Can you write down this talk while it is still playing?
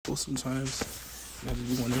Sometimes I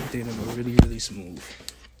just want everything to go really, really smooth.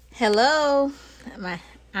 Hello,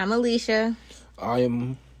 I'm Alicia. I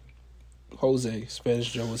am Jose.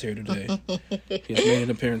 Spanish Joe is here today. He has made an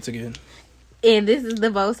appearance again. And this is the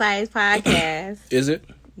Both Sides Podcast. Is it?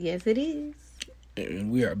 Yes, it is.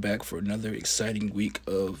 And we are back for another exciting week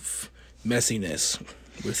of messiness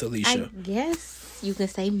with Alicia. I guess you can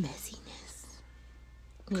say messiness.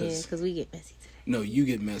 Yeah, because we get messy today. No, you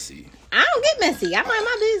get messy. I don't get messy. I mind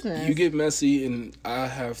my business. You get messy, and I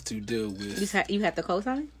have to deal with... You have to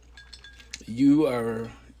co-sign? You are...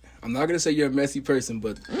 I'm not going to say you're a messy person,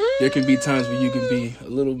 but there can be times where you can be a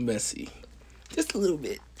little messy. Just a little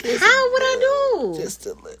bit. How would I do? Just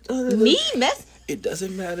a little. Me? Messy? It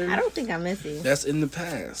doesn't matter. I don't think I'm messy. That's in the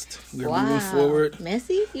past. We're moving forward.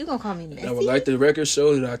 Messy? You gonna call me messy? I would like the record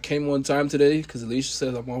show that I came on time today because Alicia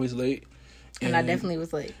says I'm always late. And I definitely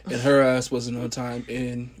was late. And her ass wasn't on time.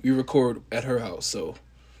 And we record at her house. So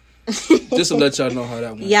just to let y'all know how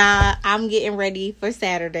that went. Yeah, I'm getting ready for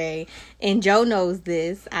Saturday. And Joe knows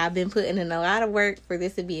this. I've been putting in a lot of work for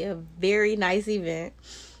this to be a very nice event.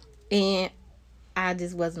 And I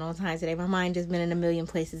just wasn't on time today. My mind just been in a million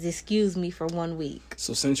places. Excuse me for 1 week.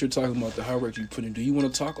 So since you're talking about the hard work you put in, do you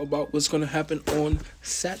want to talk about what's going to happen on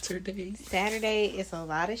Saturday? Saturday is a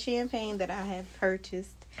lot of champagne that I have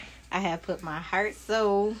purchased. I have put my heart,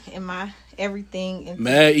 soul, and my everything.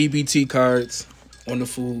 Mad EBT cards on the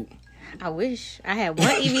food. I wish I had one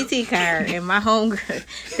EBT card and my homegirl.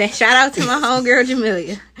 Shout out to my homegirl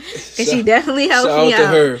Jamelia, because she definitely helped me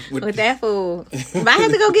out with that food. But I had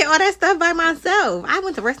to go get all that stuff by myself. I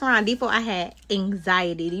went to Restaurant Depot. I had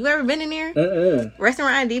anxiety. You ever been in there?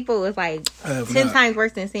 Restaurant Depot is like 10 times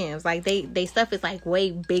worse than Sam's. Like they stuff is like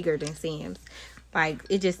way bigger than Sam's. Like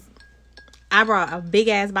it just. I brought a big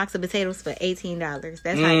ass box of potatoes for $18.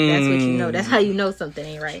 That's what you know. That's how you know something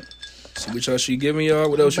ain't right. So what y'all she giving y'all?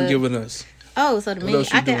 What else you giving us? Oh, so the menu.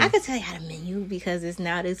 I could tell you how the menu because it's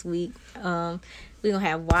now this week. We gonna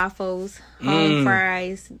have waffles, home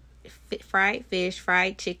fries, fried fish,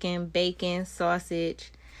 fried chicken, bacon,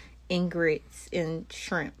 sausage, and grits and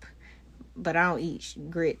shrimp. But I don't eat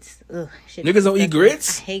grits. Ugh, niggas don't eat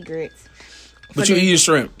grits? I hate grits. But you eat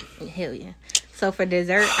shrimp. Hell yeah. So for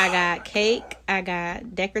dessert, I got cake. I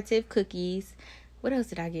got decorative cookies. What else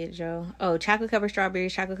did I get, Joe? Oh, chocolate covered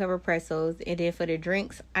strawberries, chocolate covered pretzels. And then for the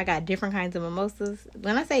drinks, I got different kinds of mimosas.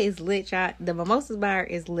 When I say it's lit, y'all, the mimosas bar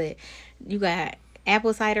is lit. You got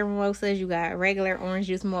apple cider mimosas. You got regular orange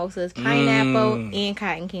juice mimosas, pineapple, and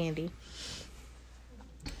cotton candy.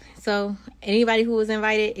 So anybody who was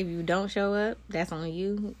invited, if you don't show up, that's on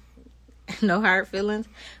you. No hard feelings.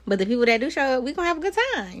 But the people that do show up, we gonna have a good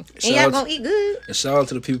time. And y'all gonna eat good. And shout out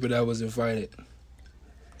to the people that was invited.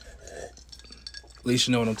 At least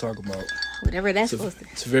you know what I'm talking about. Whatever that's supposed to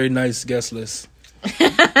be. It's a very nice guest list.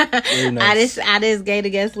 Very nice. I just gave the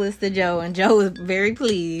guest list to Joe, and Joe was very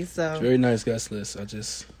pleased. So very nice guest list. I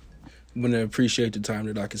just want to appreciate the time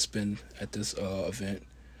that I could spend at this event.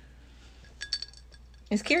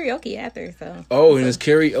 It's karaoke after, so. Oh, and it's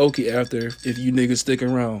karaoke after if you niggas stick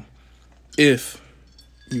around. If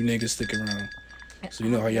you niggas stick around. So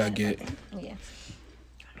you know how y'all get. Yeah.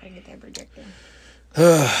 I get that projector.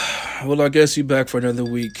 Well, I guess you back for another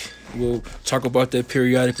week. We'll talk about that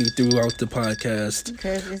periodically throughout the podcast.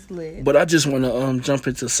 Because it's lit. But I just want to jump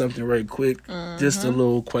into something right quick. Just a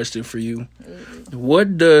little question for you.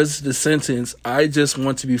 What does the sentence, I just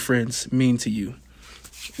want to be friends, mean to you?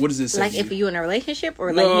 What does it say? Like if you're in a relationship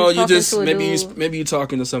or no, like you just maybe you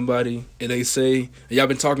talking to somebody and they say, and y'all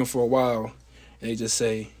been talking for a while, and they just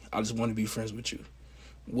say, I just want to be friends with you.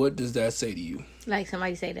 What does that say to you? Like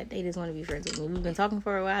somebody say that they just want to be friends with me. We've been talking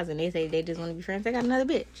for a while and they say they just want to be friends. They got another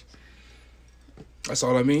bitch. That's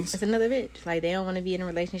all that means? It's another bitch. Like they don't want to be in a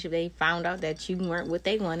relationship. They found out that you weren't what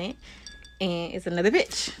they wanted. And it's another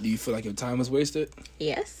bitch. Do you feel like your time was wasted?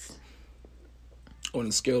 Yes. On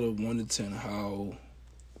a scale of 1 to 10, how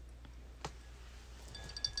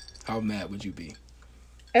mad would you be?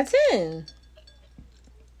 A 10.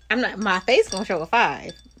 I'm not. My face gonna show a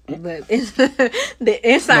 5, but it's the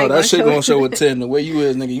inside. No, that shit gonna show a 10. The way you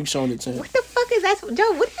is, nigga, you showing a 10. What the fuck is that,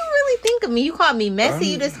 Joe? What do you really think of me? You called me messy.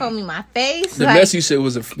 You just told me my face. The messy shit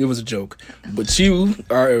was a joke, but you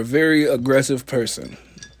are a very aggressive person.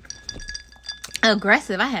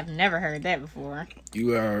 Aggressive? I have never heard that before.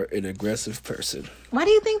 You are an aggressive person. Why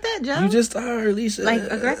do you think that, Joe? You just are, Lisa. Like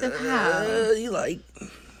aggressive how?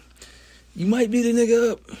 You might beat a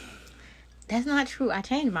nigga up. That's not true. I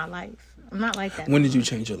changed my life. I'm not like that. When did you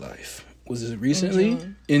change your life? Was it recently?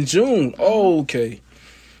 In June. Oh, okay.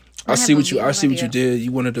 I see what you did.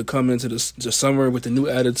 You wanted to come into the summer with a new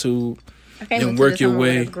attitude and work your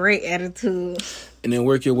way. Great attitude. and then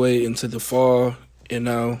work your way into the fall. And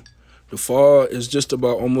now the fall is just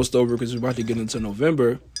about almost over because we're about to get into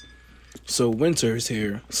November. So winter is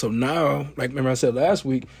here. So now, like remember I said last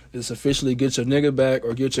week, it's officially get your nigga back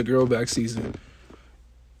or get your girl back season.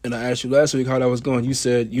 And I asked you last week how that was going. You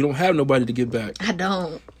said you don't have nobody to get back. I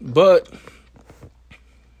don't. But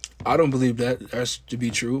I don't believe that's to be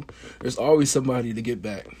true. There's always somebody to get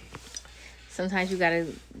back. Sometimes you gotta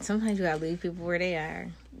leave people where they are.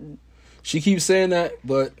 She keeps saying that,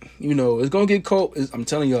 but you know it's gonna get cold. I'm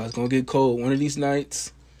telling y'all, it's gonna get cold one of these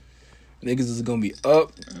nights. Niggas is gonna be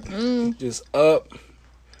up, just up.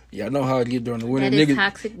 Y'all know how it get during the winter. That is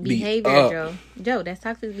toxic behavior, Joe. Joe, that's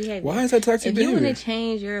toxic behavior. Why is that toxic behavior? If you want to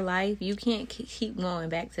change your life, you can't keep going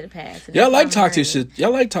back to the past. Y'all like toxic shit.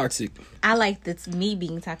 Y'all like toxic. I like that's me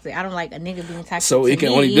being toxic. I don't like a nigga being toxic. So it can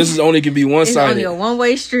only can be one sided. It's only a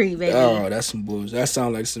one-way street, baby. Oh, that's some bullshit. That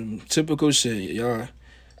sounds like some typical shit, y'all.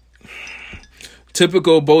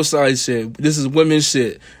 Typical both sides shit. This is women's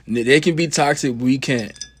shit. They can be toxic, but we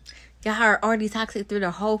can't. Y'all are already toxic through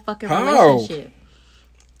the whole fucking relationship.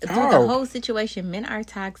 Through the whole situation, men are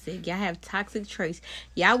toxic. Y'all have toxic traits.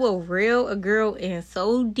 Y'all will reel a girl in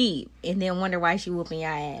so deep and then wonder why she whooping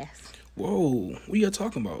y'all ass. Whoa, what are y'all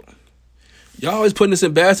talking about? Y'all always putting us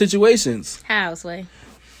in bad situations. How, Sway?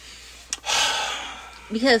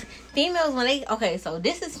 Because females, so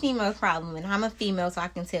this is female's problem, and I'm a female, so I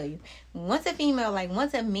can tell you. Once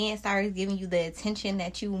a man starts giving you the attention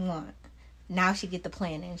that you want, now she get the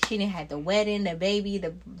planning. She didn't have the wedding, the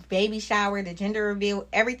baby shower, the gender reveal,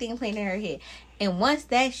 everything planned in her head. And once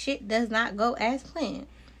that shit does not go as planned,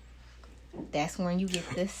 that's when you get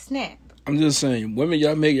the snap. I'm just saying, women,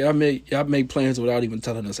 y'all make plans without even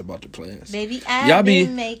telling us about the plans. Baby, y'all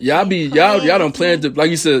don't plan the, like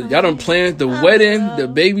you said, y'all don't plan the wedding, the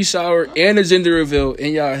baby shower, and the gender reveal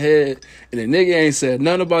in y'all head, and the nigga ain't said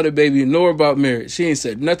nothing about the baby nor about marriage. She ain't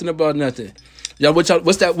said nothing about nothing. Y'all, what's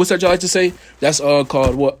that y'all like to say? That's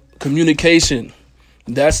called what? Communication.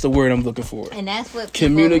 That's the word I'm looking for. And that's what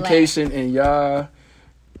communication, and y'all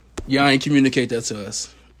ain't communicate that to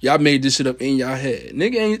us. Y'all made this shit up in y'all head.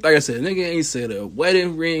 Nigga ain't said a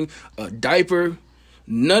wedding ring, a diaper,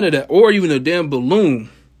 none of that, or even a damn balloon.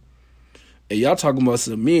 And y'all talking about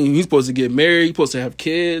some mean. He's supposed to get married, he's supposed to have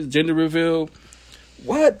kids, gender reveal.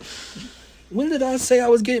 What? When did I say I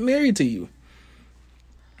was getting married to you?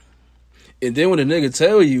 And then when a nigga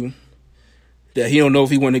tell you that he don't know if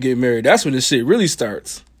he want to get married, that's when this shit really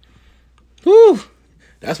starts. Whew.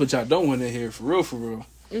 That's what y'all don't want to hear, for real, for real.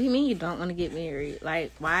 What do you mean you don't want to get married?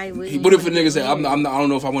 Like, why would What if a nigga say, I don't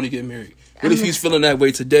know if I want to get married? What if he's feeling that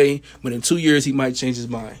way today, but in 2 years he might change his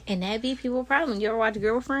mind? And that be people's problem. You ever watch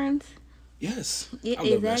Girlfriends? Yes. Yeah,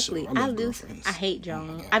 exactly. I hate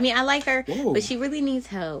Joan. I mean, I like her, but she really needs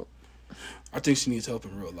help. I think she needs help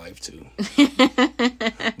in real life too.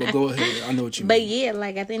 But go ahead, I know what you mean. But yeah,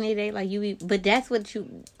 like at the end of the day, but that's what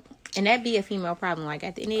you, and that be a female problem. Like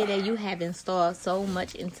at the end of the day, you have installed so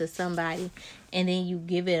much into somebody, and then you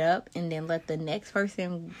give it up, and then let the next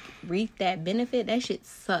person reap that benefit. That shit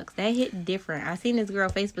sucks. That hit different. I seen this girl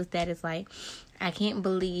Facebook status like, I can't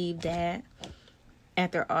believe that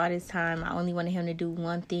after all this time, I only wanted him to do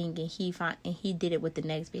one thing, and he did it with the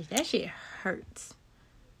next bitch. That shit hurts.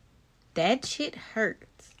 That shit hurts.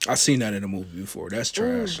 I seen that in a movie before. That's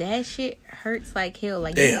trash. Ooh, that shit hurts like hell.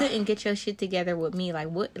 Like, damn. You couldn't get your shit together with me. Like,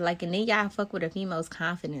 what? Like, and then y'all fuck with a female's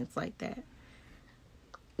confidence like that.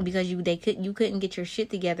 Because you couldn't get your shit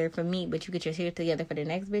together for me, but you get your shit together for the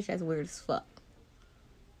next bitch. That's weird as fuck.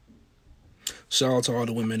 Shout out to all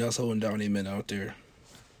the women that's holding down their men out there.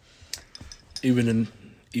 Even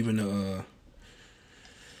the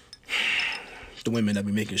women that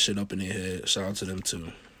be making shit up in their head. Shout out to them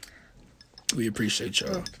too. We appreciate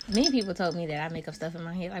y'all. Many people told me that I make up stuff in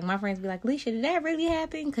my head. Like, my friends be like, Leisha, did that really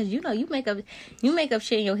happen? Because, you make up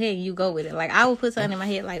shit in your head and you go with it. Like, I would put something in my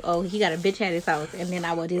head like, oh, he got a bitch at his house. And then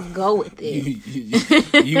I would just go with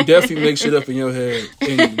it. You definitely make shit up in your head.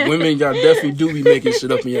 And women, y'all definitely do be making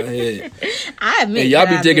shit up in your head. I admit. And y'all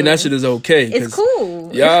be thinking that shit is okay. It's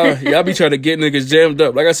cool. Y'all be trying to get niggas jammed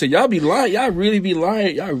up. Like I said, y'all be lying. Y'all really be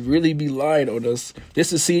lying. Y'all really be lying on us. Just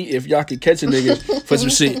to see if y'all can catch a nigga for some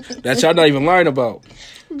shit that y'all not even lying about.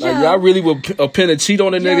 Like, y'all really will pin a cheat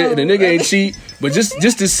on a nigga, and the nigga ain't cheat, but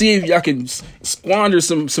just to see if y'all can squander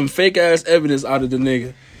some fake ass evidence out of the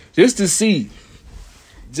nigga, just to see.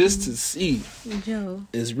 Joe,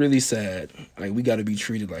 it's really sad. Like, we got to be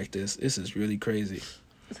treated like this. This is really crazy.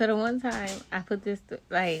 So the one time I put this, so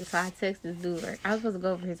I texted this dude, like, I was supposed to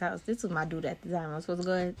go over his house. This was my dude at the time. I was supposed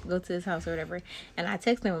to go to his house or whatever. And I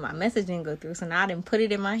texted him and my message didn't go through. So now I didn't put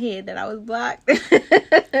it in my head that I was blocked.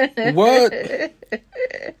 What?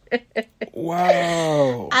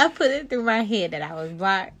 Wow. I put it through my head that I was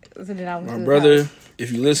blocked. So then I went my brother,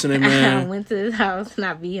 if you're listening, man. I went to his house and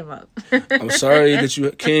I beat him up. I'm sorry that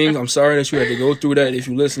you, King. I'm sorry that you had to go through that. If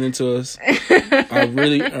you're listening to us,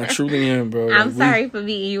 I truly am, bro. I'm sorry for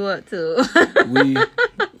beating you up too.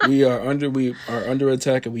 we are under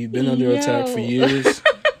attack, and we've been under attack for years.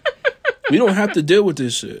 We don't have to deal with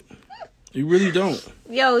this shit. You really don't.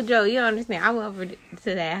 Yo, Joe, you don't understand. I went over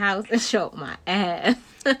to that house and showed my ass.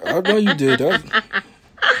 I know you did.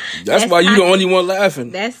 That's why you the only one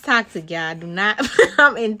laughing. That's toxic, y'all. Do not.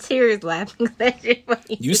 I'm in tears laughing. That shit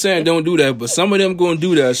funny. You saying don't do that, but some of them going to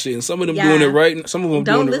do that shit, and some of them doing it right. Some of them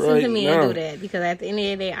don't doing it right. Don't listen to me and do that, because at the end of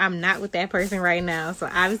the day, I'm not with that person right now. So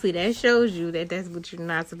obviously, that shows you that that's what you're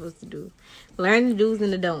not supposed to do. Learn the do's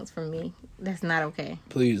and the don'ts from me. That's not okay.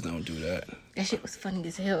 Please don't do that. That shit was funny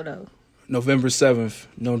as hell, though. November 7th.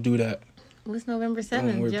 Don't do that. What's November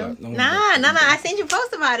 7th, Joe? Nah. I sent you a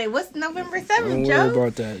post about it. What's November 7th, Joe? Don't worry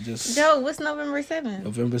about that. Joe, what's November 7th?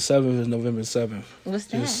 November 7th is November 7th. What's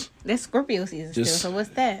that? That's Scorpio season still, so what's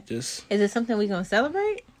that? Is it something we gonna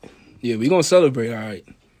celebrate? Yeah, we gonna celebrate, all right.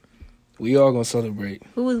 We all gonna celebrate.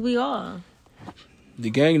 Who is we all? The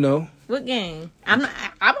gang, though. What gang? I'm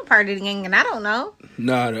a part of the gang, and I don't know.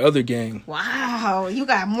 Nah, the other gang. Wow, you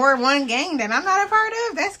got more one gang than I'm not a part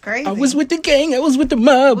of? That's crazy. I was with the gang. I was with the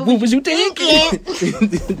mob. What was you thinking?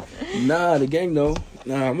 Nah, the gang, though.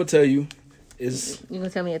 Nah, I'm gonna tell you. You gonna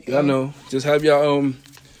tell me a thing? I know. Just have y'all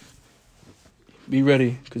be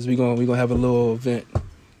ready, because we gonna have a little event.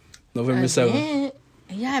 November 7th.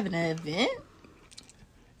 Are you having an event?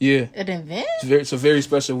 Yeah. An event? It's a very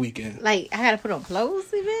special weekend. Like, I gotta put on clothes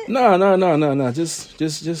event? No. Just.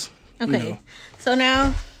 Okay. You know. So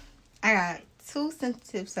now, I got 2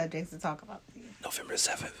 sensitive subjects to talk about. November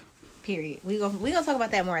 7th. Period. We gonna talk about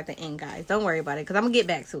that more at the end, guys. Don't worry about it, because I'm gonna get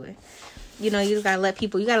back to it. You know, you just gotta let it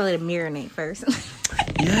marinate first.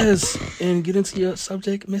 Yes. And get into your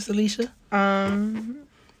subject, Miss Alicia.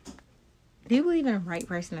 Do you believe in the right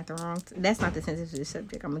person at the wrong time? That's not the sensitive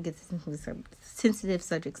subject. I'm going to get to sensitive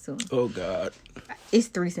subjects soon. Oh, God. It's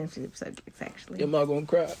 3 sensitive subjects, actually. Am I going to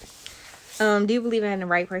cry? Do you believe in the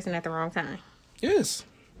right person at the wrong time? Yes.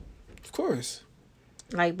 Of course.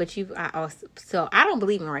 Like, but so I don't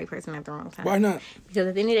believe in the right person at the wrong time. Why not? Because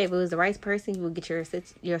at the end of the day, if it was the right person, you would get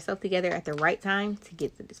yourself together at the right time to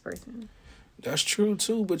get to this person. That's true,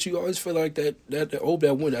 too. But you always feel like that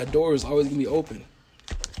door is always going to be open.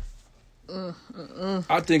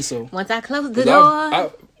 I think so. Once I close the door, I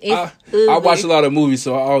watch a lot of movies,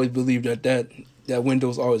 so I always believe that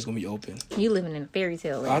window's always gonna be open. You living in a fairy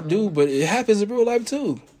tale. I do, but it happens in real life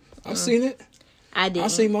too. I've seen it. I did.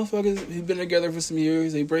 I've seen motherfuckers who've been together for some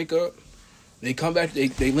years. They break up, they come back,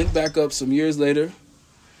 they link back up some years later.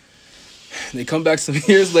 They come back some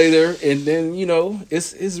years later, and then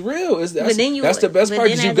it's real. That's the best part,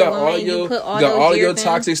 because you got all your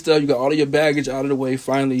toxic stuff, you got all of your baggage out of the way.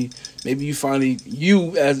 Finally,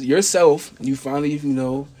 you as yourself, you finally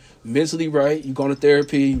mentally right. You gone to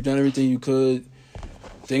therapy. You've done everything you could.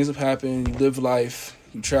 Things have happened. You lived life.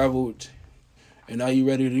 You traveled, and now you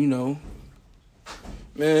ready to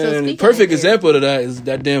Man, the perfect example of that is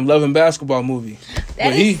that damn Love and Basketball movie.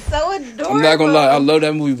 That is so adorable. I'm not gonna lie, I love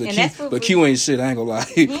that movie, but Q ain't shit. I ain't gonna lie.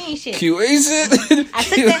 He ain't shit. Q ain't shit. I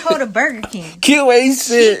took that hoe to Burger King. Q ain't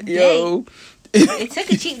shit, yo. It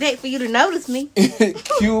took a cheap date for you to notice me.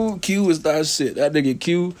 Q is not shit. That nigga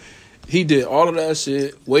Q, he did all of that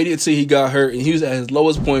shit. Waited until he got hurt, and he was at his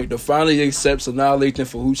lowest point to finally accept Annihilation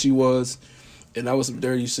for who she was. And that was some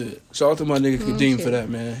dirty shit. Shout out to my nigga Kadeem for that,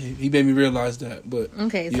 man. He made me realize that. But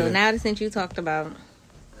okay, so now since you talked about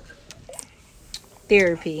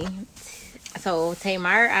therapy, so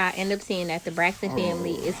Tamar, I end up seeing that the Braxton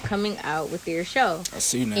family is coming out with their show. I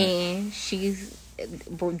seen that, and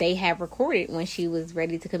they have recorded when she was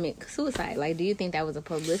ready to commit suicide. Like, do you think that was a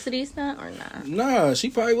publicity stunt or not? Nah,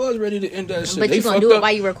 she probably was ready to end that shit. But you gonna do it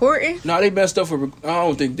while you recording? Nah, they messed up for. I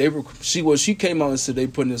don't think she came out and said they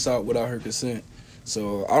putting this out without her consent.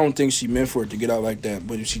 So I don't think she meant for it to get out like that.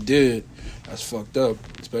 But if she did, that's fucked up.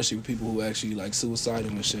 Especially with people who actually like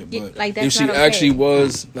suicidal and shit. But if she actually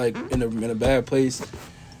was like in a bad place,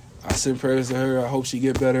 I send prayers to her. I hope she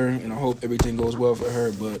get better, and I hope everything goes well for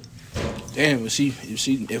her. But damn, if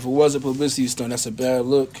it was a publicity stunt, that's a bad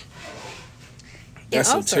look.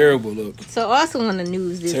 That's a terrible look. So also on the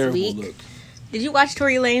news this week, look. Did you watch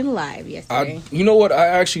Tory Lanez live yesterday? You know what? I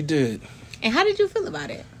actually did. And how did you feel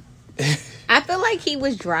about it? I feel like he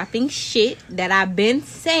was dropping shit that I've been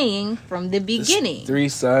saying from the beginning. There's 3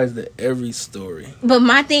 sides to every story. But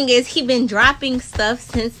my thing is, he been dropping stuff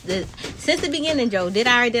since the beginning, Joe. Did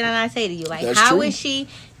I not say to you? Like, how is she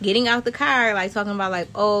getting out the car, like, talking about, like,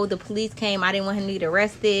 oh, the police came, I didn't want him to get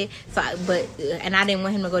arrested, and I didn't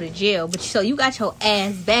want him to go to jail. But so you got your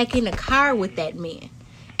ass back in the car with that man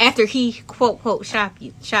after he, quote, shot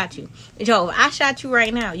you. Joe, if I shot you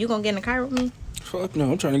right now, you gonna get in the car with me? Fuck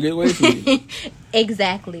no, I'm trying to get away from you.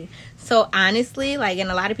 Exactly. So honestly, like,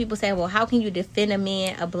 and a lot of people say, well, how can you defend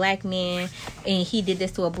a black man, and he did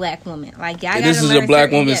this to a black woman? Like, y'all gotta learn. This is a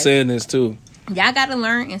black woman saying this too. Y'all gotta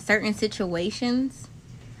learn in certain situations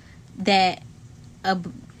that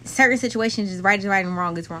certain situations is right and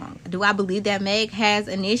wrong is wrong. Do I believe that Meg has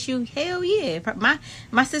an issue? Hell yeah.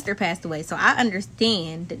 My sister passed away, so I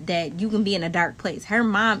understand that you can be in a dark place. Her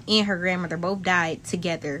mom and her grandmother both died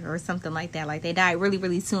together or something like that. Like, they died really,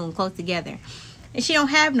 really soon, close together. And she don't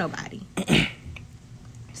have nobody.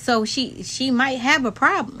 So she might have a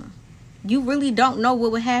problem. You really don't know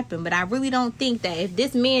what would happen, but I really don't think that if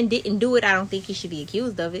this man didn't do it, I don't think he should be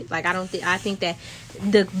accused of it. Like, I think that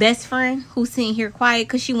the best friend who's sitting here quiet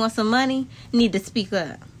because she wants some money need to speak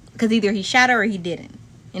up, because either he shot her or he didn't.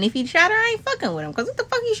 And if he shot her, I ain't fucking with him, because what the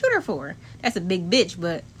fuck you shoot her for? That's a big bitch,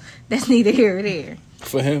 but that's neither here or there.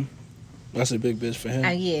 For him, that's a big bitch for him.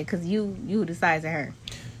 Yeah, because you the size of her.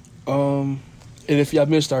 And if y'all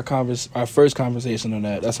missed our first conversation on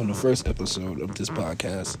that's on the first episode of this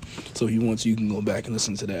podcast. So if you want to, you can go back and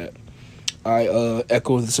listen to that. I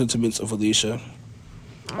echo the sentiments of Alicia.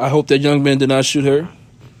 I hope that young man did not shoot her.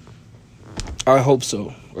 I hope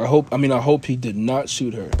so. I hope he did not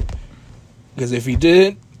shoot her. Because if he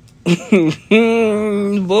did, boy,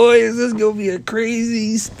 is this gonna be a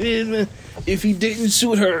crazy spin, man. If he didn't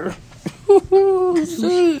shoot her.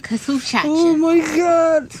 Because who shot you? Oh my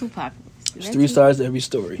God. Tupac. There's 3 sides to every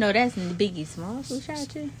story. No, that's Biggie Smalls who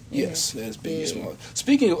shot you? Yes, that's Biggie Smalls.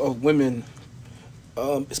 Speaking of women,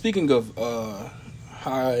 speaking of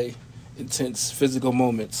high, intense physical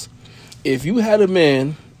moments, if you had a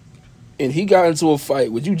man and he got into a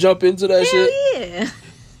fight, would you jump into that shit? Yeah.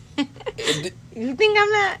 You think I'm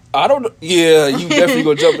not? I don't know. Yeah, you definitely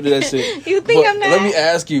gonna jump into that shit. You think I'm not? Let me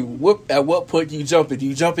ask you, at what point do you jump in? Do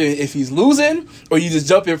you jump in if he's losing, or you just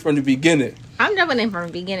jump in from the beginning? I'm jumping in from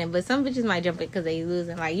the beginning, but some bitches might jump in because they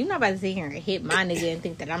losing. Like, you're not about to sit here and hit my nigga and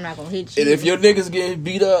think that I'm not gonna hit you. And if your nigga's getting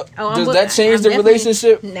beat up, does that change the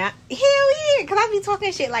relationship? Nah, hell yeah, because I be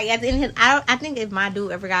talking shit. Like, at the end, I think if my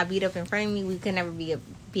dude ever got beat up in front of me, we could never be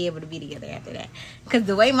able to be together after that. Because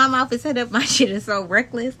the way my mouth is set up, my shit is so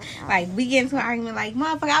reckless. Like, we get into an argument like,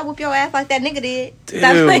 motherfucker, I whoop your ass like that nigga did.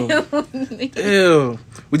 Damn.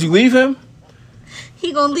 Would you leave him?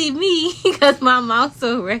 He gonna leave me because my mouth's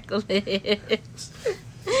so reckless. That's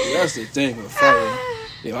the thing with fighting.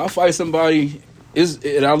 If I fight somebody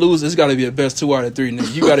and I lose, it's got to be a best 2 out of 3.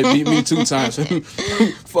 Nigga. You got to beat me 2 times.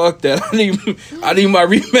 Fuck that. I need my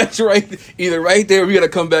rematch either right there, or we got to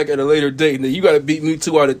come back at a later date. Nigga. You got to beat me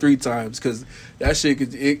 2 out of 3 times, because that shit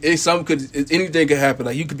anything could happen.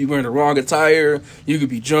 Like, you could be wearing the wrong attire, you could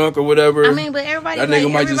be drunk or whatever. I mean, but everybody, that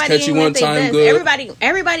nigga might just catch you one time good.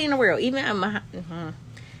 Everybody in the world, even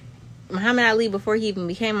Muhammad Ali, before he even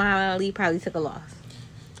became Muhammad Ali, probably took a loss.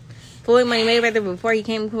 Floyd Mayweather, before he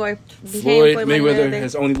became Floyd Mayweather,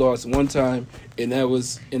 has only lost 1 time, and that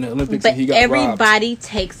was in the Olympics, and he got everybody robbed.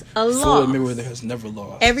 Takes a loss. Floyd Mayweather has never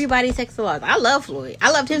lost. Everybody takes a loss. I love Floyd. I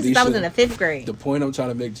loved him since I was in the 5th grade. The point I'm trying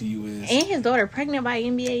to make to you is... And his daughter pregnant by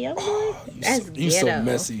NBA YoungBoy. You so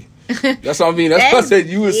messy. That's what I mean. That's what I said.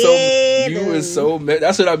 You was so messy.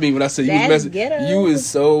 That's what I mean when I said you was messy. Ghetto. You was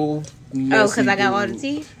so messy. Oh, because I got all the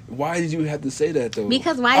teeth? Why did you have to say that, though?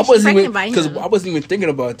 Because why is she pregnant by him? Because I wasn't even thinking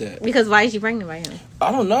about that. Because why is she pregnant by him?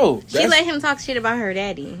 I don't know. She let him talk shit about her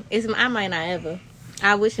daddy. I might not ever.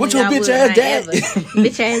 I wish. What's your bitch ass dad?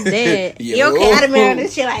 Bitch ass dad. You okay? I done married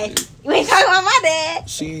this shit like, you ain't talking about my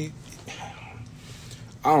dad.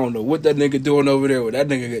 I don't know what that nigga doing over there. With that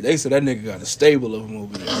nigga, they said that nigga got a stable of them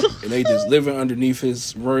over there, and they just living underneath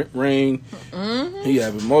his reign. Mm-hmm. He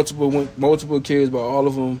having multiple kids by all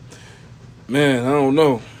of them. Man, I don't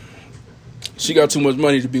know. She got too much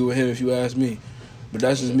money to be with him, if you ask me. But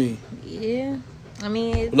that's just me. Yeah, I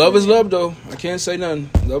mean, love is love, though. I can't say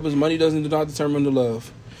nothing. Love is money does not determine the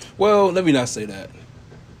love. Well, let me not say that.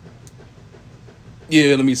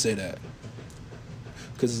 Yeah, let me say that.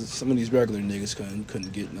 Because some of these regular niggas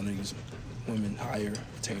couldn't get none of these women higher,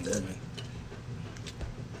 retained women.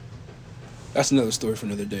 That's another story for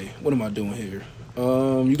another day. What am I doing here?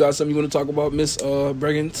 You got something you want to talk about, Miss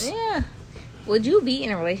Breggins? Yeah. Would you be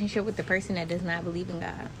in a relationship with the person that does not believe in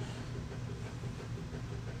God?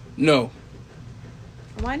 No.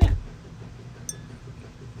 Why not?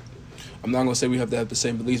 I'm not gonna say we have to have the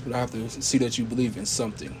same beliefs, but I have to see that you believe in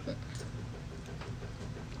something.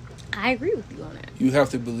 I agree with you on that. You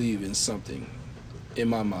have to believe in something, in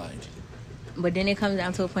my mind. But then it comes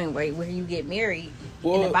down to a point where you get married.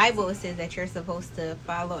 In the Bible, it says that you're supposed to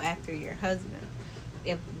follow after your husband.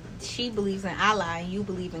 If she believes in Allah and you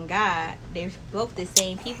believe in God, they're both the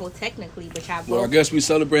same people technically, but y'all both... Well, I guess we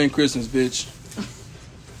celebrating Christmas, bitch.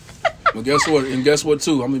 Well, guess what? And guess what,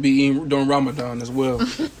 too? I'm going to be eating during Ramadan as well.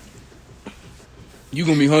 You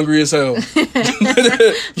going to be hungry as hell.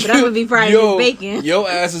 But I'm going to be frying this bacon. Your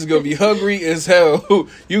ass is going to be hungry as hell.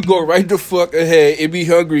 You go right the fuck ahead and be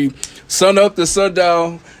hungry. Sun up to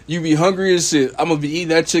sundown, you be hungry as shit. I'm going to be eating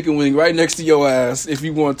that chicken wing right next to your ass if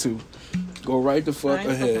you want to. Go right the fuck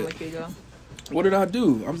ahead. What did I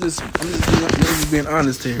do? I'm just being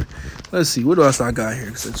honest here. Let's see. What else I got here?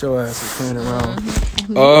 Because your ass is playing around.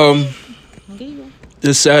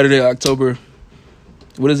 This Saturday, October,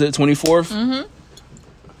 what is it, 24th? Mm-hmm.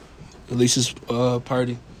 Alicia's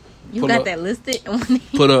party. You got that listed?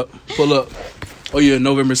 Pull up. Oh, yeah,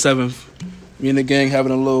 November 7th. Me and the gang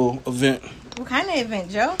having a little event. What kind of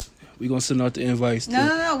event, Joe? We going to send out the invites.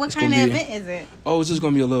 No. What kind of event is it? Oh, it's just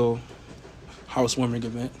going to be a little housewarming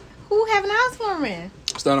event. Who having a housewarming?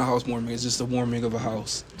 It's not a housewarming. It's just a warming of a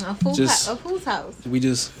house. Of whose house? We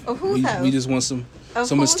just house? We just want some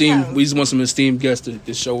esteemed. House? We just want some esteemed guests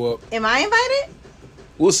to show up. Am I invited?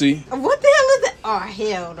 We'll see. What the hell is that? Oh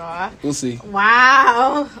hell no. We'll see.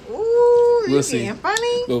 Wow. Ooh, we'll you see. Getting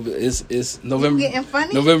funny? It's November. You getting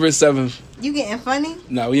funny? November 7th. You getting funny?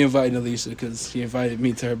 Nah, we invited Alicia because she invited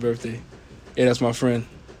me to her birthday. Yeah, that's my friend.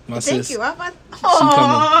 My sis. Thank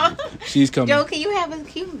you. She's coming. Joe, can you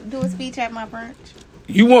do a speech at my brunch?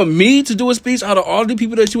 You want me to do a speech out of all the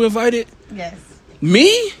people that you invited? Yes.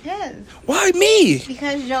 Me? Yes. Why me?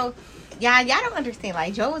 Because Joe, y'all don't understand.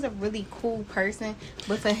 Like, Joe is a really cool person,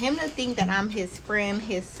 but for him to think that I'm his friend,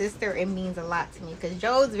 his sister, it means a lot to me. Because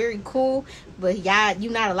Joe is very cool, but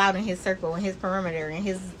you're not allowed in his circle, in his perimeter, in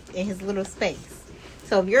his little space.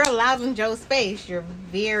 So if you're allowed in Joe's space, you're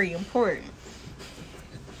very important.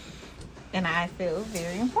 And I feel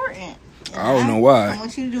very important. And I don't know why. I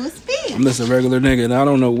want you to do a speech. I'm just a regular nigga, and I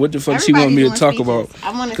don't know what the fuck she want me to talk about.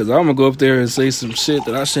 Because I'm going to go up there and say some shit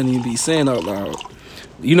that I shouldn't even be saying out loud.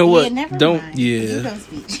 You know what? Never don't. Mind. Yeah. You don't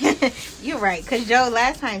speak. You're right. Because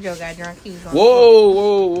last time Joe got drunk, he was on.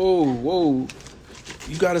 Whoa.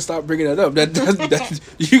 You got to stop bringing that up. That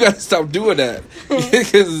you got to stop doing that.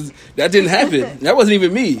 Because that didn't happen. That wasn't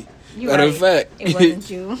even me. Matter of fact. It wasn't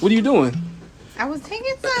you. What are you doing? I was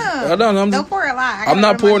taking some. Don't pour a lot. I'm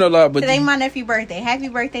not pouring a lot, but today my nephew's birthday. Happy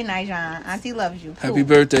birthday, Nijon. Auntie loves you. Happy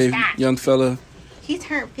birthday, young fella. He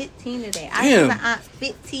turned 15 today. Damn. I was an aunt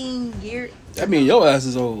 15 years. That mean your ass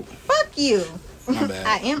is old. Fuck you. My bad.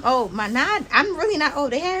 I am old. I'm really not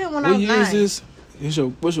old. They had him when I was 9. What year is this? This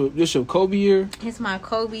your Kobe year? It's my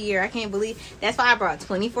Kobe year. I can't believe. That's why I brought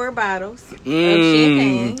 24 bottles of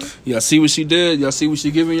champagne. Y'all see what she did? Y'all see what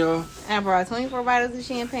she giving y'all? I brought 24 bottles of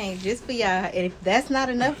champagne just for y'all. And if that's not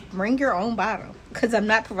enough, bring your own bottle. Because I'm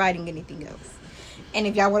not providing anything else. And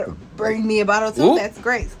if y'all want to bring me a bottle too, that's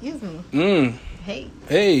great. Excuse me.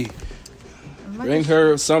 Hey. Bring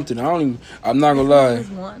her something. I'm not going to lie.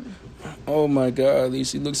 Oh my God,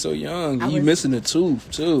 Alicia, you look so young. You missing a tooth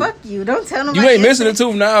too. Fuck you! Don't tell nobody. You ain't missing a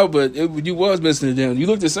tooth now, but you was missing it then. You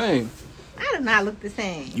look the same. I do not look the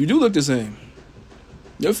same. You do look the same.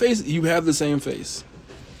 Your face, you have the same face.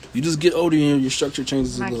 You just get older and your structure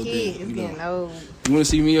changes a little bit. My kid is getting old. You want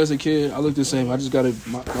to see me as a kid? I look the same. I just got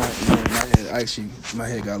my head. Actually, my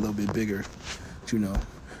head got a little bit bigger. You know.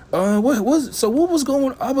 What was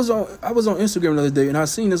going? I was on Instagram the other day and I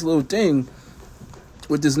seen this little thing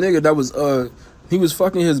with this nigga that was he was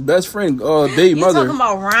fucking his best friend baby mother. You talking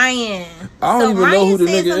about Ryan? I don't even know who the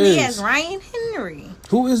nigga is. He has Ryan Henry.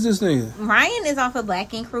 Who is this nigga? Ryan is off of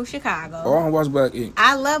Black Ink Crew Chicago. Oh, I don't watch Black Ink.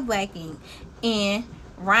 I love Black Ink. And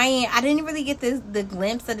Ryan, I didn't really get the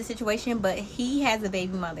glimpse of the situation, but he has a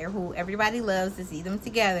baby mother who everybody loves to see them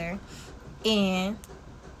together. And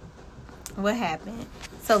what happened?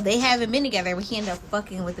 So they haven't been together, but he ended up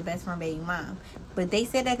fucking with the best friend baby mom. But they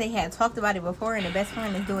said that they had talked about it before, and the best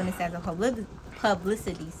friend is doing this as a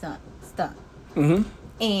publicity stunt. Mm-hmm.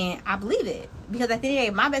 And I believe it. Because at the end of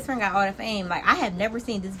the day, my best friend got all the fame. Like, I have never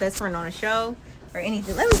seen this best friend on a show or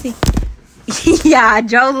anything. Let me see. Yeah,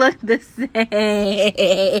 Joe looked the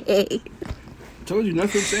same. Told you,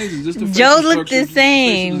 nothing changes. Just the Joe looked the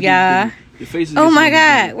same, y'all. Oh my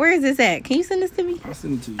God. Where is this at? Can you send this to me? I'll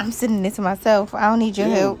send it to you. I'm sending it to myself. I don't need your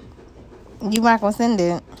help. You not gonna send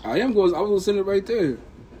it. I was gonna send it right there.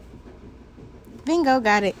 Bingo,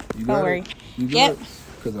 got it. Don't worry. Yep.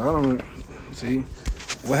 Because I don't see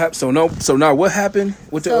what happened. So now what happened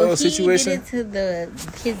with the situation? He did it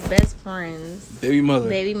to his best friend's baby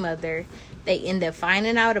mother. They end up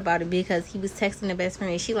finding out about it because he was texting the best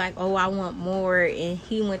friend and she like, oh, I want more, and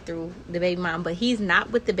he went through the baby mom, but he's not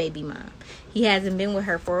with the baby mom. He hasn't been with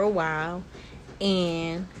her for a while,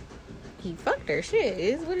 and he fucked her. Shit, it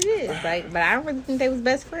is what it is. Like, but I don't really think they was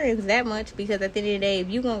best friends that much, because at the end of the day, if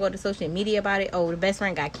you gonna go to social media about it, the best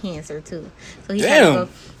friend got cancer too. So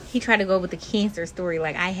he tried to go with the cancer story,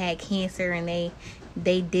 like, I had cancer and they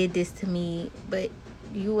did this to me, but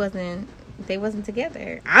they wasn't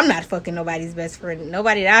together. I'm not fucking nobody's best friend.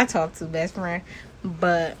 Nobody that I talk to best friend.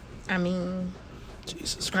 But I mean,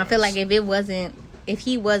 Jesus Christ. I feel like if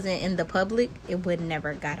he wasn't in the public, it would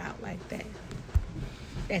never got out like that.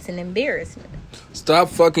 That's an embarrassment. Stop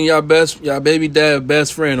fucking y'all baby dad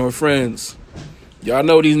best friend or friends. Y'all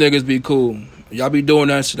know these niggas be cool. Y'all be doing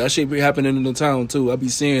that shit. That shit be happening in the town too. I be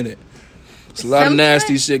seeing it. It's a lot of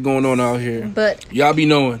nasty shit going on out here. But y'all be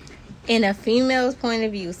knowing. In a female's point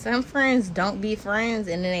of view, some friends don't be friends,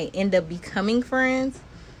 and then they end up becoming friends,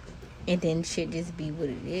 and then shit just be what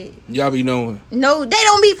it is. Y'all be knowing. No, they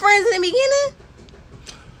don't be friends in the beginning.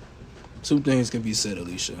 Two things can be said,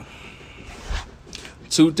 Alicia.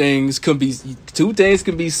 Two things can be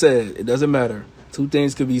said. It doesn't matter. Two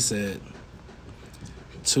things can be said.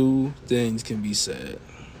 Two things can be said.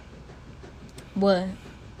 What?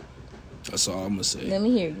 That's all I'm gonna say. Let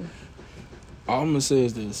me hear you. All I'm gonna say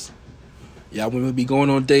is this. Y'all women be going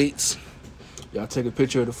on dates. Y'all take a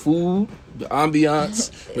picture of the food, the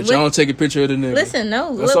ambiance, but y'all don't take a picture of the nigga. Listen,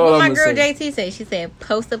 no. Look what my girl JT said. She said,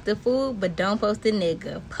 post up the food, but don't post the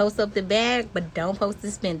nigga. Post up the bag, but don't post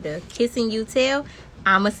the spender. Kissing you tell,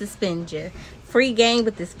 I'ma suspend you. Free game,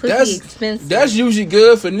 but this pussy expensive. That's usually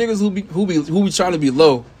good for niggas who be trying to be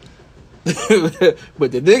low. But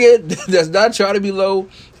the nigga that's not trying to be low,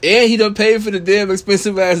 and he done paid for the damn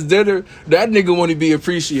expensive ass dinner, that nigga want to be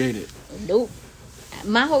appreciated. Nope.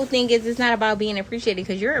 My whole thing is, it's not about being appreciated,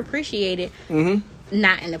 because you're appreciated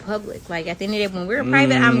not in the public. Like, at the end of the day, when we're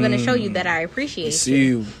private, I'm going to show you that I appreciate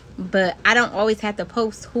you. But I don't always have to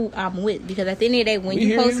post who I'm with, because at the end of the day, when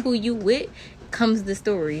you post who you with, comes the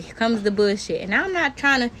story, comes the bullshit. And I'm not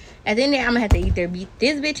trying to, at the end of the day, I'm going to have to either beat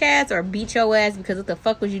this bitch ass or beat your ass, because what the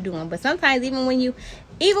fuck was you doing? But sometimes, even when you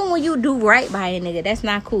do right by a nigga, that's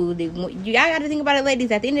not cool. Y'all got to think about it,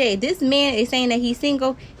 ladies. At the end of the day, this man is saying that he's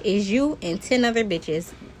single, is you and 10 other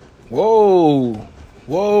bitches. Whoa.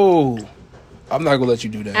 I'm not going to let you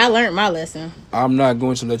do that. I learned my lesson. I'm not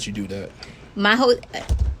going to let you do that.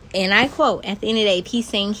 And I quote, at the end of the day, if he's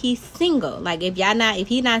saying he's single, like, if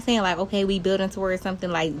he's not saying, like, okay, we building towards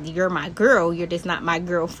something, like, you're my girl, you're just not my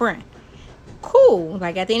girlfriend. Cool.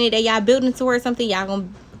 Like, at the end of the day, y'all building towards something, y'all gonna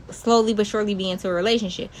slowly but surely be into a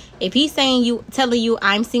relationship. If he's telling you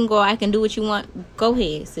I'm single, I can do what you want, go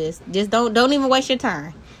ahead, sis. Just don't even waste your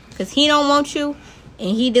time, because he don't want you, and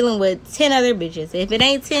he dealing with 10 other bitches. If it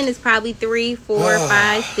ain't 10, it's probably 3, 4,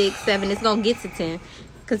 5, 6, 7. It's gonna get to 10,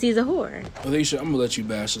 because he's a whore. Alicia, I'm gonna let you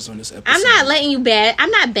bash us on this episode. I'm not letting you bash.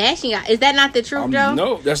 I'm not bashing y'all. Is that not the truth, Joe?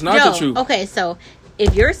 No, that's not the truth. Okay, so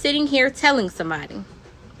if you're sitting here telling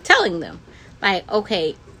them, like,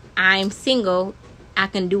 okay, I'm single, I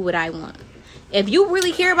can do what I want. If you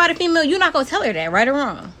really care about a female, you're not going to tell her that, right or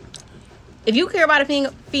wrong. If you care about a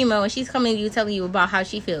female and she's coming to you telling you about how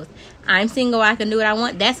she feels, I'm single, I can do what I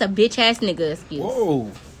want, that's a bitch-ass nigga excuse.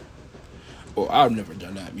 Whoa. Well, I've never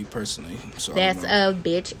done that, me personally. So that's a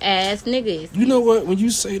bitch-ass nigga excuse. You know what? When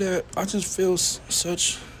you say that, I just feel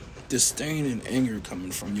such disdain and anger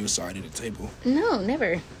coming from your side of the table. No,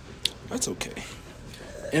 never. That's okay.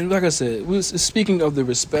 And like I said, speaking of the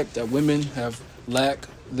respect that women have lack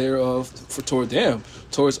thereof towards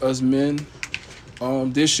us men.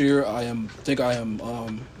 This year I am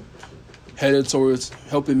headed towards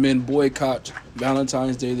helping men boycott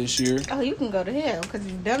Valentine's Day this year. Oh, you can go to hell, because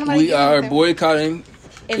we are boycotting.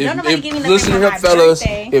 Listen up, fellas.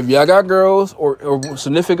 If y'all got girls or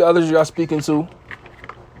significant others y'all speaking to,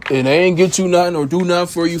 and they ain't get you nothing or do nothing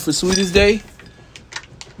for you for Sweetest Day,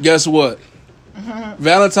 guess what?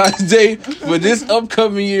 Valentine's Day for this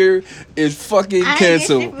upcoming year is fucking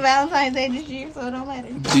canceled. I ain't get shit for Valentine's Day this year, so it don't matter.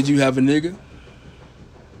 Did you have a nigga?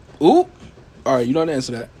 Ooh. Alright, you don't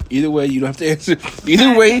answer that. Either way, you don't have to answer.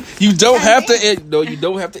 Either way, you don't have to. No, you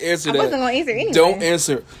don't have to answer that. I wasn't gonna answer anyway. Don't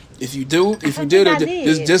answer. If you did,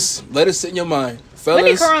 just let it sit in your mind, fellas.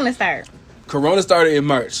 When did Corona start? Corona started in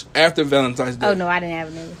March after Valentine's Day. Oh no, I didn't have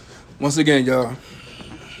a nigga. Once again, y'all.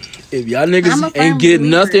 If y'all niggas ain't get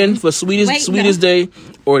nothing for sweetest Day,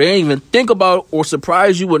 or they ain't even think about or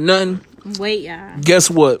surprise you with nothing, wait, y'all. Guess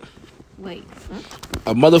what? Wait.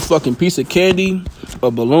 A motherfucking piece of candy,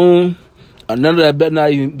 a balloon, none of that better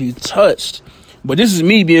not even be touched. But this is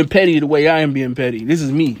me being petty the way I am being petty. This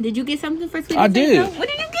is me. Did you get something for Sweet I did. What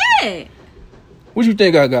did you get? What you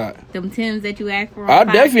think I got? Them Tims that you asked for. I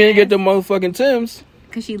definitely didn't get them motherfucking Tims.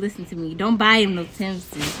 Because she listened to me. Don't buy him no Tims.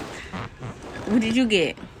 What did you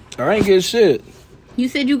get? I ain't get shit. You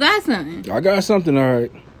said you got something. I got something, all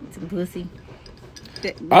right. Some pussy.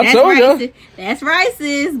 I told you. That's right,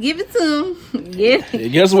 sis. Give it to him. Yeah. Hey,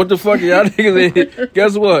 guess what the fuck y'all niggas?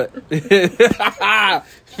 Guess what?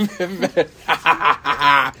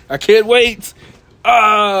 I can't wait.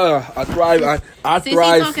 I thrive. I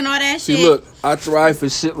thrive. He talking all that See, shit. look, I thrive for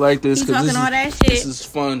shit like this. He talking all that shit. This is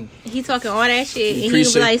fun. He talking all that shit, and he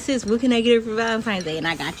be like, "Sis, what can I get her for Valentine's Day?" And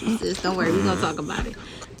I got you, sis. Don't worry, we gonna talk about it.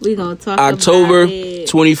 We gonna talk October about it.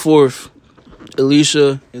 24th.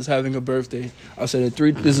 Alicia is having a birthday. I said it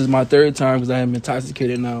this is my third time because I am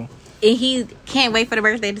intoxicated now. And he can't wait for the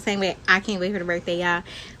birthday the same way I can't wait for the birthday, y'all.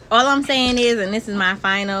 All I'm saying is, and this is my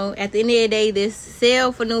final, at the end of the day, this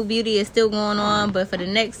sale for New Beauty is still going on, but for the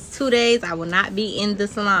next 2 days, I will not be in the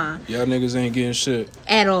salon. Y'all niggas ain't getting shit.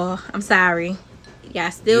 At all. I'm sorry.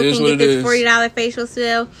 Y'all still can get this $40 facial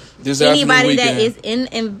sale. Anybody that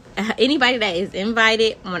is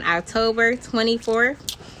invited on October 24th,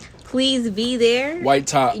 please be there. White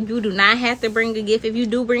top. You do not have to bring a gift. If you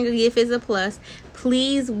do bring a gift, it's a plus.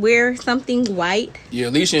 Please wear something white. Yeah,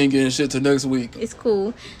 Alicia ain't getting shit till next week. It's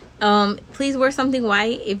cool. Please wear something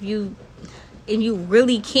white. If you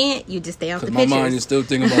really can't, you just stay out the pictures. My mind is still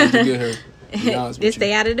thinking about to get her. Just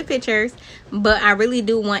stay out of the pictures. But I really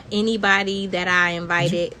do want anybody that I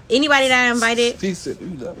invited. He said,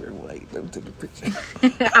 "You got her white. Let me take a picture."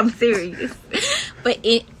 I'm serious.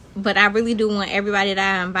 But I really do want everybody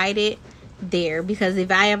that I invited there, because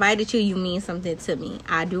if I invited you, you mean something to me.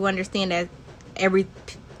 I do understand that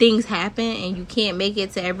things happen and you can't make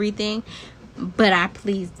it to everything, but I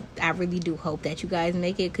really do hope that you guys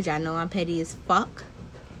make it, because y'all know I'm petty as fuck.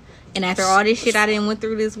 And after all this shit I done went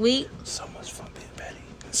through this week, so much fun being petty.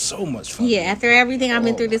 So much fun. Yeah, after everything I've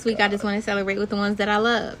been through this week, I just want to celebrate with the ones that I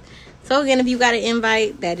love. So again, if you got an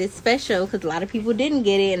invite, that is special, because a lot of people didn't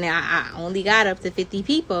get it, and I only got up to 50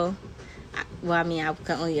 people. I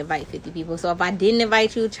can only invite 50 people. So if I didn't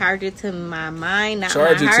invite you, charge it to my mind, not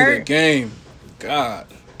charge my heart. Charge it to the game. God.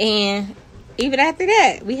 And even after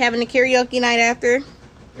that, we having a karaoke night after.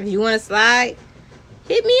 If you want to slide,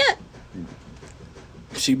 hit me up.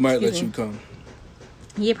 She might let you come.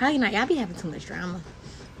 Yeah, probably not. Y'all be having too much drama.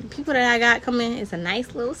 The people that I got coming, it's a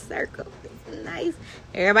nice little circle. It's nice.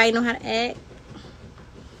 Everybody know how to act.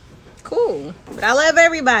 Cool. But I love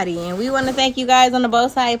everybody, and we want to thank you guys on the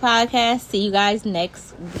Both Side Podcast. See you guys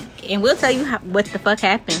next week, and we'll tell you what the fuck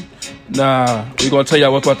happened. Nah, we're gonna tell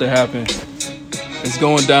y'all what's about to happen. It's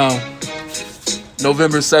going down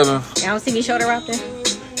November 7th. Y'all don't see me shoulder out there?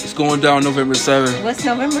 It's going down November 7th. What's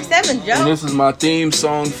November 7th, Joe? And this is my theme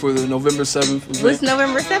song for the November 7th event. What's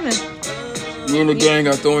November 7th? Me and the gang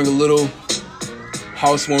are throwing a little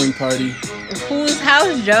housewarming party. Whose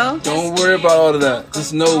house, Joe? Don't worry about all of that.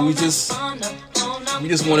 Just know we just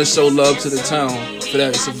want to show love to the town for that.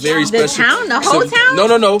 It's a very special. The town, the whole town? No.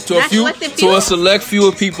 To a select few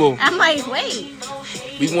of people. I'm like, wait.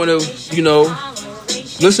 We want to,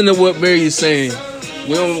 listen to what Mary is saying.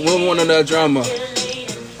 We don't want none of that drama.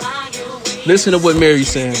 Listen to what Mary's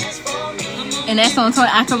saying. And that's on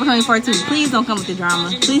October 24th too. Please don't come with the drama.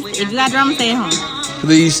 Please, if you got drama, stay at home.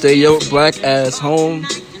 Please stay your black ass home.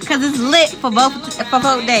 Because it's lit for both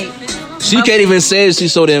dates. She can't even say it.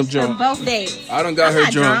 She's so damn drunk. For both dates. I done got her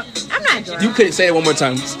drunk. I'm not drunk. You could say it one more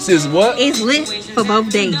time. Sis, what? It's lit for both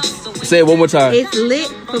dates. Say it one more time. It's lit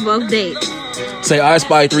for both dates. Say I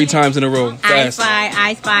Spy 3 times in a row. Fast.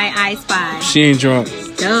 I spy. She ain't drunk.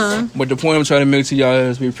 Duh. But the point I'm trying to make to y'all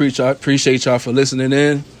is we appreciate y'all for listening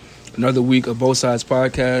in. Another week of Both Sides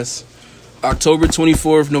Podcast. October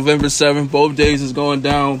 24th, November 7th. Both days is going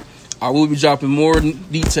down. I will be dropping more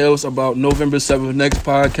details about November 7th next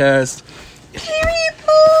podcast. Period,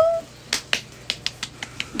 poo.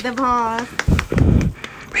 The boss.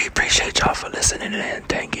 We appreciate y'all for listening in.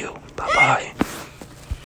 Thank you. Bye-bye.